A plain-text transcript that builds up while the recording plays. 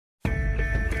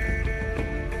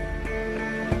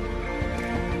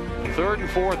3rd and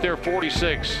 4 there,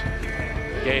 46.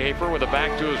 Gahafer with a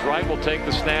back to his right will take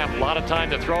the snap. A lot of time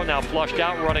to throw now. Flushed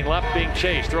out, running left, being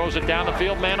chased. Throws it down the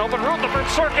field. Man open. Rutherford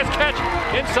circus catch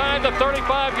inside the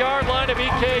 35-yard line of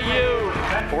EKU.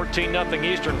 14-0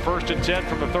 Eastern. 1st and 10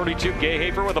 from the 32.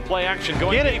 Gahafer with a play action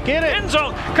going. Get it. End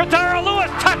zone. Katara Lewis.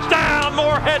 Touchdown.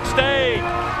 Morehead State.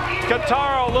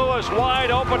 Katara Lewis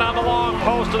wide open on the long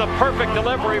post and a perfect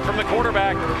delivery from the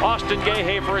quarterback, Austin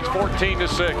Gahafer. It's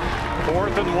 14-6.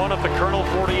 4th and 1 at the Colonel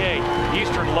 48.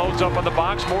 Eastern loads up on the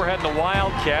box. Morehead in the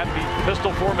Wildcat,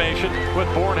 pistol formation with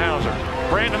Bornhauser.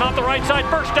 Brandon out the right side,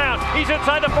 first down. He's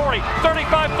inside the 40,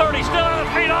 35-30, still on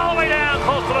his feet all the way down,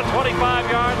 close to the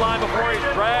 25-yard line before he's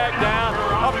dragged down.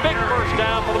 A big first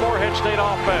down for the Morehead State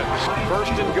offense.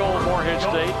 1st and goal, Morehead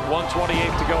State, 1:28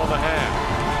 to go in the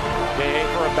half.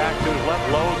 Gahafer back to his left,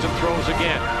 loads and throws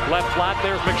again. Left flat,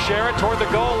 there's McSherritt toward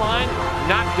the goal line.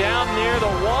 Knocked down near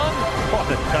the 1. What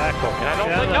a tackle. And I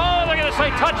don't think, no, they're going to say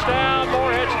touchdown.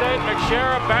 Morehead State.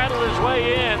 McSherritt battled his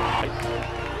way in.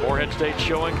 Morehead State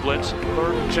showing blitz.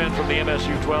 3rd and 10 from the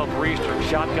MSU 12 for Eastern.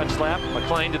 Shotgun slap.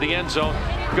 McLean to the end zone.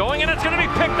 Going, and it's going to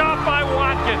be picked off by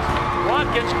Watkins.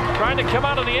 Watkins trying to come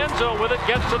out of the end zone with it.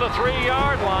 Gets to the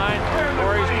 3-yard line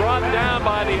where he's brought down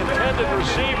by the intended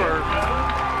receiver.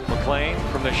 McLean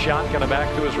from the shotgun back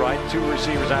to his right. 2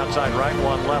 receivers outside right,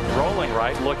 1 left, rolling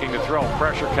right, looking to throw.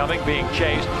 Pressure coming, being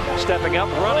chased, stepping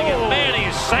up, running it. Man,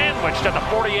 he's sandwiched at the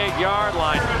 48-yard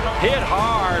line. Hit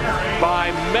hard by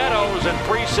Meadows and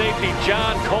free safety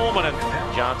John Coleman. And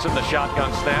Johnson, the shotgun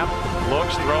snap,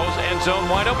 looks, throws, end zone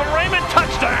wide open. Raymond,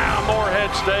 touchdown, Morehead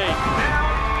State.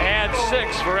 Add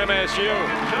 6 for MSU.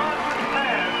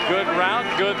 Good route,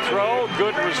 good throw,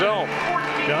 good result.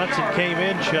 Johnson came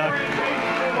in, Chuck.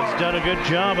 He's done a good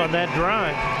job on that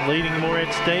drive, leading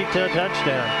Morehead State to a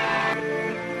touchdown.